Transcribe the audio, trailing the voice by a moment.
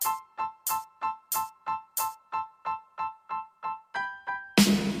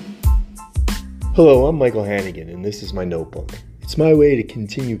Hello, I'm Michael Hannigan, and this is my notebook. It's my way to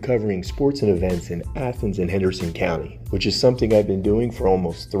continue covering sports and events in Athens and Henderson County, which is something I've been doing for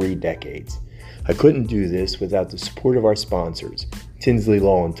almost 3 decades. I couldn't do this without the support of our sponsors, Tinsley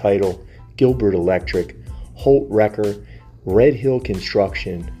Law and Title, Gilbert Electric, Holt Wrecker, Red Hill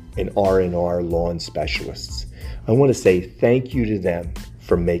Construction, and R&R Lawn Specialists. I want to say thank you to them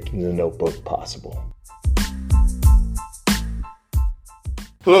for making the notebook possible.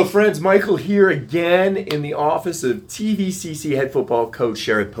 Hello friends, Michael here again in the office of TVCC head football coach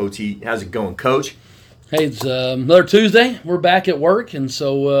Sheriff Poteet. How's it going, Coach? Hey, it's another Tuesday. We're back at work, and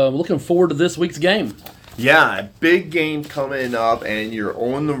so looking forward to this week's game. Yeah, big game coming up, and you're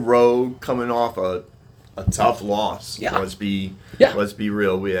on the road coming off a tough loss. Yeah. Let's be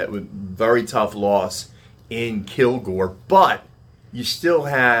real. We had a very tough loss in Kilgore, but you still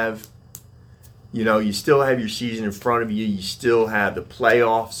have your season in front of you. You still have the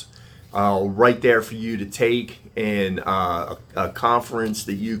playoffs right there for you to take, and a conference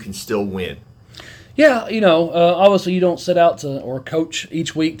that you can still win. Yeah, obviously you don't set out to or coach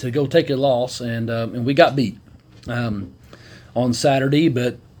each week to go take a loss, and we got beat on Saturday,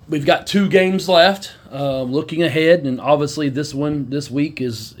 but we've got 2 games left. Looking ahead, and obviously this week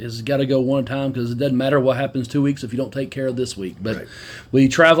is got to go one time because it doesn't matter what happens 2 weeks if you don't take care of this week. But right. We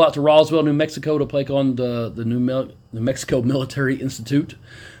travel out to Roswell, New Mexico to play on the New Mexico Military Institute,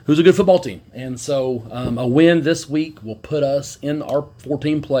 who's a good football team. And so a win this week will put us in our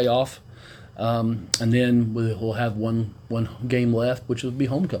 14 playoff, and then we'll have one game left, which will be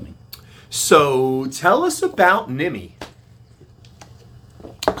homecoming. So tell us about NIMI.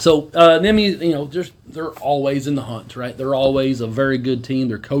 So, NIMI, they're always in the hunt, right? They're always a very good team.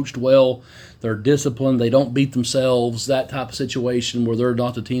 They're coached well. They're disciplined. They don't beat themselves, that type of situation where they're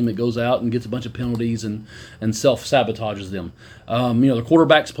not the team that goes out and gets a bunch of penalties and self-sabotages them. The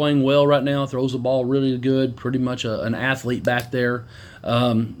quarterback's playing well right now, throws the ball really good, pretty much an athlete back there.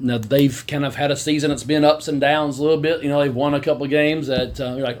 Now, they've kind of had a season that's been ups and downs a little bit. They've won a couple of games that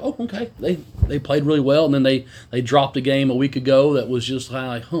you're like, oh, okay, they played really well, and then they dropped a game a week ago that was just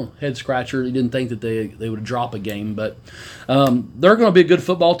kind of like, head scratcher. You didn't think that they would drop a game, but they're going to be a good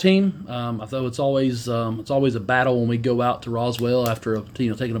football team. I thought it's always a battle when we go out to Roswell after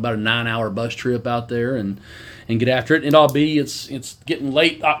taking about a 9-hour bus trip out there and get after it. It's getting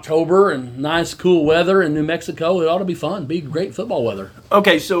late October and nice cool weather in New Mexico. It ought to be fun. Be great football weather.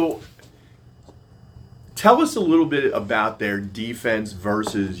 Okay, so tell us a little bit about their defense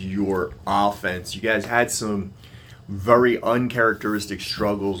versus your offense. You guys had some very uncharacteristic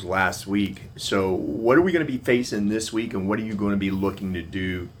struggles last week. So what are we going to be facing this week, and what are you going to be looking to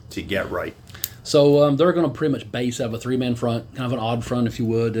do to get right? So they're going to pretty much base out of a 3-man front, kind of an odd front, if you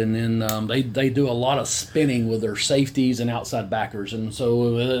would, and then they do a lot of spinning with their safeties and outside backers, and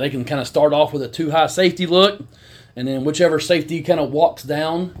so they can kind of start off with a too-high safety look, and then whichever safety kind of walks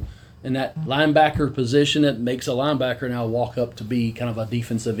down in that linebacker position, it makes a linebacker now walk up to be kind of a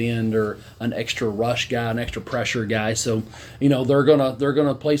defensive end or an extra rush guy, an extra pressure guy. So they're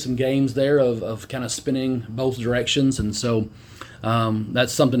gonna play some games there of kind of spinning both directions, and so.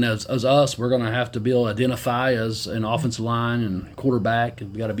 That's something as us, we're going to have to be able to identify as an offensive line and quarterback.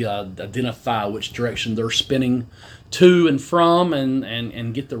 And we got to be able to identify which direction they're spinning to and from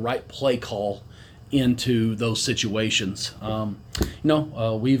and get the right play call into those situations.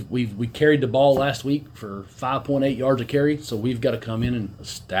 We carried the ball last week for 5.8 yards a carry, so we've got to come in and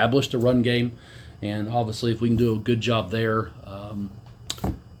establish the run game. And obviously, if we can do a good job there,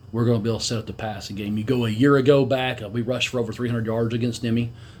 we're going to be able to set up the passing game. You go a year ago back, we rushed for over 300 yards against NIMI.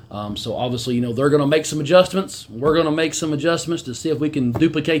 So obviously, they're going to make some adjustments. We're going to make some adjustments to see if we can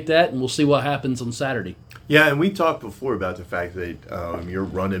duplicate that, and we'll see what happens on Saturday. Yeah, and we talked before about the fact that your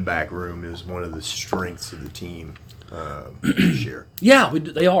running back room is one of the strengths of the team this year. Yeah,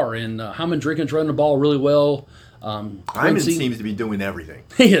 they are. And Hyman Drinkin's running the ball really well. Hyman seems to be doing everything.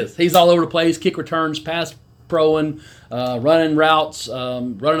 He is. He's all over the place, kick returns, pass proing, running routes,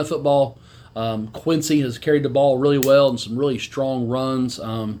 running a football. Quincy has carried the ball really well and some really strong runs.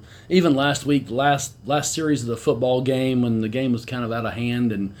 Even last week, last series of the football game when the game was kind of out of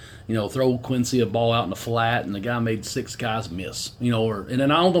hand, and throw Quincy a ball out in the flat, and the guy made 6 guys miss. And then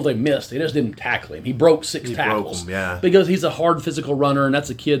I don't know if they missed; they just didn't tackle him. He broke 6 tackles. Broke him, yeah. Because he's a hard physical runner, and that's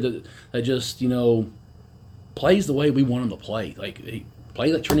a kid that just plays the way we want him to play.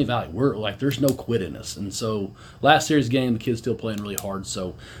 Play like Trinity Valley. We're like, there's no quit in us. And so last series game, the kid's still playing really hard.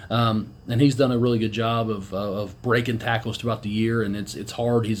 So, and he's done a really good job of breaking tackles throughout the year. And it's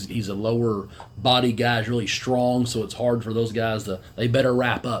hard. He's a lower body guy. He's really strong. So it's hard for those guys they better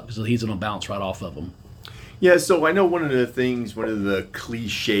wrap up because he's going to bounce right off of them. Yeah, so I know one of the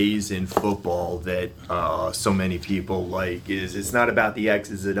cliches in football that so many people like is it's not about the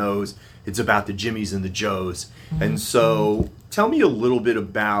X's and O's, it's about the Jimmies and the Joes. And so tell me a little bit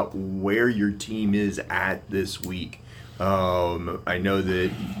about where your team is at this week. I know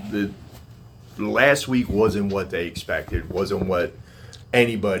that the last week wasn't what they expected, wasn't what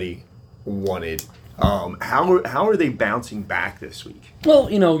anybody wanted. How are they bouncing back this week? Well,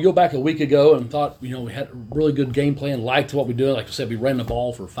 go back a week ago and thought, we had a really good game plan, liked what we did. Like I said, we ran the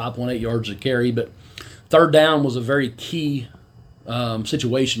ball for 5.8 yards a carry, but third down was a very key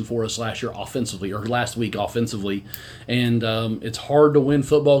situation for us last week offensively. And it's hard to win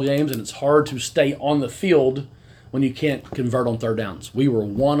football games, and it's hard to stay on the field when you can't convert on third downs. We were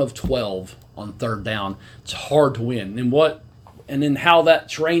 1 of 12 on third down. It's hard to win. And then how that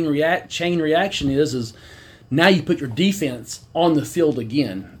chain reaction is now you put your defense on the field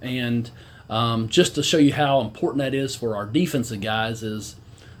again. And just to show you how important that is for our defensive guys is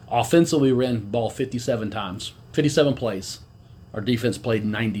offensively we ran the ball 57 times, 57 plays. Our defense played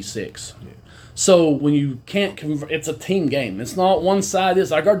 96. Yeah. So when you can't convert, it's a team game. It's not one side.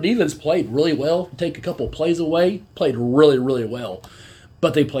 It's like our defense played really well. Take a couple of plays away, played really, really well.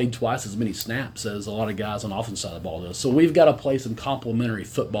 But they played twice as many snaps as a lot of guys on the offensive side of the ball does. So we've got to play some complementary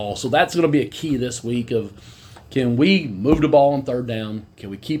football. So that's going to be a key this week of can we move the ball on third down? Can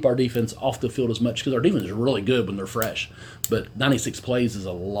we keep our defense off the field as much? Because our defense is really good when they're fresh. But 96 plays is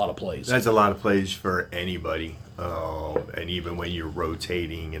a lot of plays. That's a lot of plays for anybody. And even when you're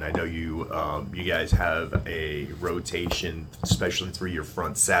rotating, and I know you guys have a rotation, especially through your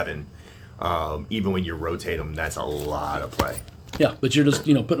front seven. Even when you rotate them, that's a lot of play. Yeah, but you're just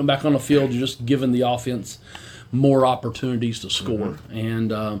putting them back on the field. You're just giving the offense more opportunities to score,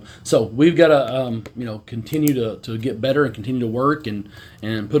 and so we've got to continue to get better and continue to work and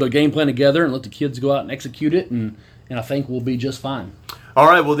put a game plan together and let the kids go out and execute it, and I think we'll be just fine. All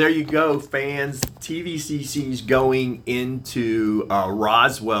right, well there you go, fans. TVCC's going into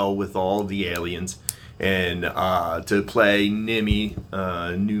Roswell with all the aliens and to play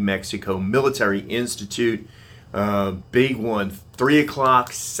NIMI, New Mexico Military Institute. Big one, 3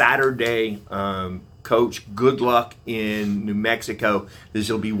 o'clock Saturday. Coach, good luck in New Mexico. This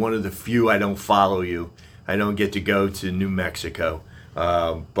will be one of the few I don't follow you. I don't get to go to New Mexico.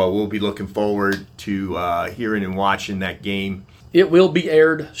 But we'll be looking forward to hearing and watching that game. It will be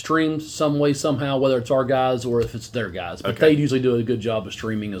streamed some way, somehow, whether it's our guys or if it's their guys. But they usually do a good job of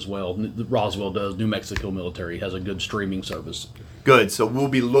streaming as well. Roswell does. New Mexico Military has a good streaming service. Good. So we'll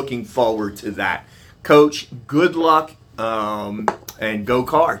be looking forward to that. Coach, good luck and go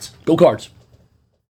Cards. Go Cards.